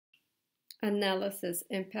Analysis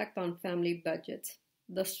Impact on Family Budgets.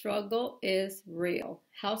 The struggle is real.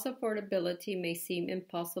 House affordability may seem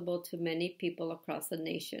impossible to many people across the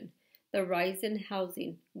nation. The rise in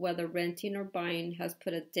housing, whether renting or buying, has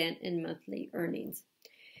put a dent in monthly earnings.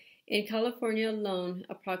 In California alone,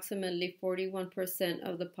 approximately 41%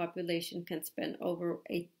 of the population can spend over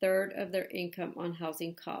a third of their income on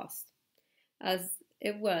housing costs. As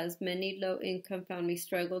it was, many low-income families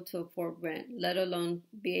struggled to afford rent, let alone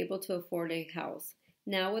be able to afford a house.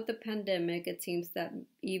 Now with the pandemic, it seems that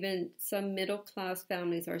even some middle-class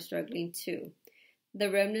families are struggling too. The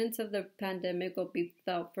remnants of the pandemic will be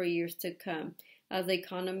felt for years to come as the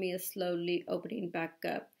economy is slowly opening back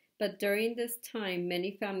up. But during this time,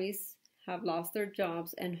 many families have lost their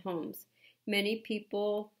jobs and homes. Many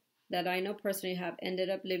people that I know personally have ended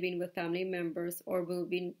up living with family members or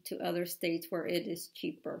moving to other states where it is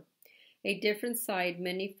cheaper. A different side,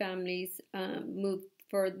 many families move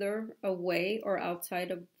further away or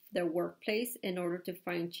outside of their workplace in order to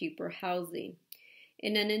find cheaper housing.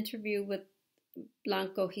 In an interview with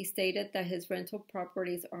Blanco, he stated that his rental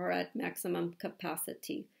properties are at maximum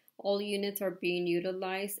capacity. All units are being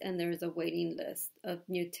utilized and there is a waiting list of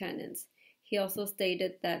new tenants. He also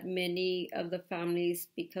stated that many of the families,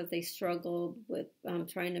 because they struggled with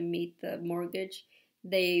trying to meet the mortgage,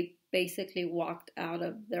 they basically walked out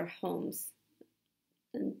of their homes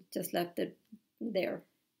and just left it there.